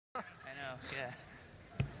yeah.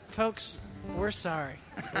 Folks, we're sorry.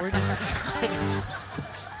 We're just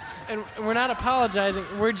and we're not apologizing.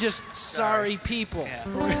 We're just sorry people.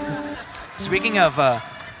 Yeah. Speaking of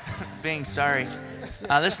being sorry,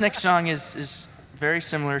 this next song is very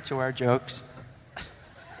similar to our jokes.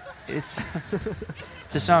 It's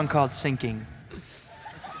a song called "Sinking."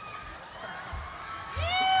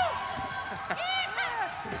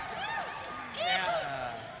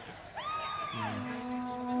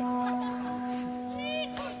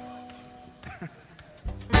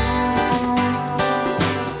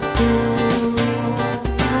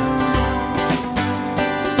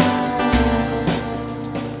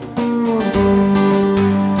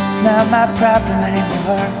 Not my problem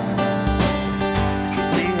anymore.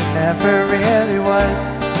 See, it never really was.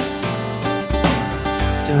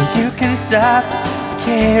 So you can stop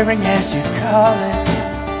caring, as you call it,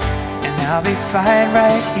 and I'll be fine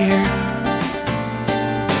right here.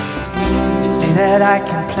 You see that I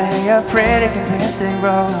can play a pretty convincing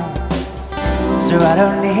role, so I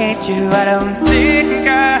don't need you, I don't think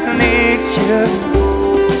I need you.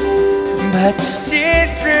 But you see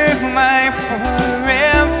through my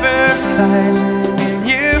forever lies, and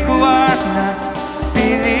you are not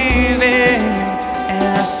believing, and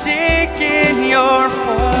I seek in your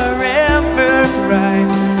forever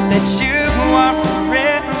eyes that you are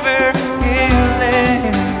forever healing.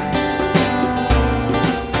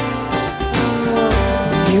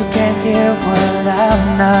 You can hear what I'm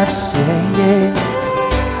not saying,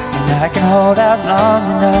 and I can hold out long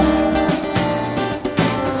enough.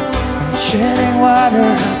 Treading water,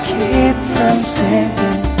 I'll keep from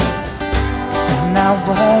sinking, 'cause I'm not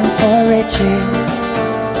one for reaching.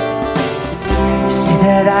 You see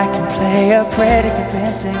that I can play a pretty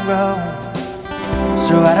convincing role,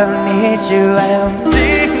 so I don't need you, I don't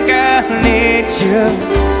think I need you.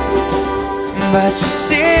 But you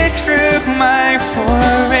see through my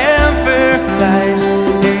forever lies,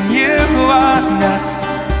 and you are not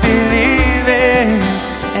believing,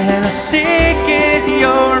 and I seek in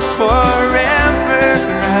your forever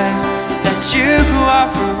eyes that you are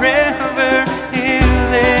forever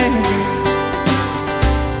healing.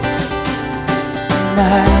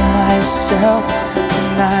 Deny myself,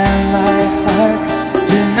 deny my heart,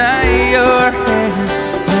 deny your hand,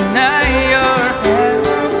 deny your hand,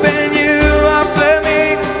 and you offer me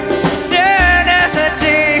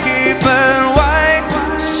eternity. But why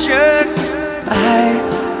should I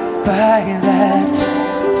buy that?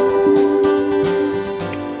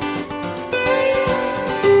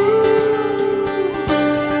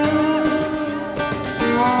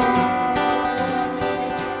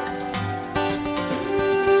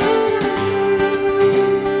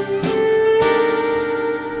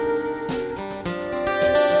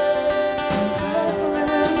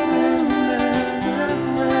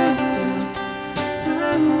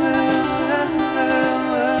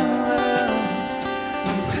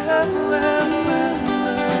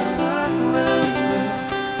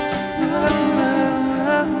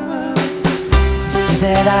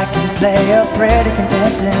 That I can play a pretty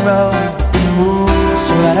convincing role,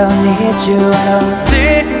 so I don't need you, I don't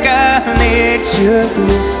think I need you.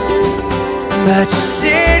 But you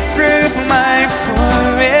see through my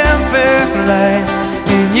forever lies,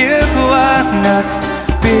 and you are not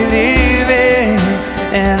believing,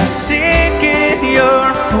 and I seek in your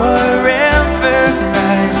forever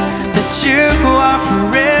eyes that you are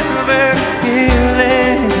forever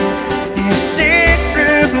healing. You see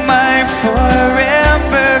through my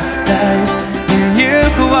forever lies, and you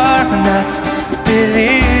are not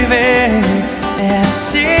believing, and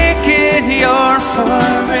seek in your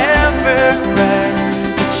forever eyes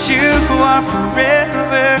that you are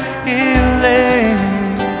forever healing.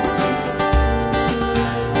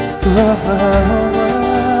 Yeah.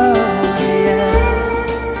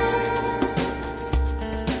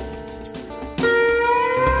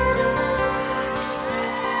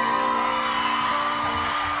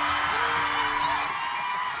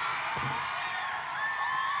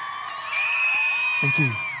 Thank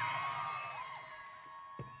you.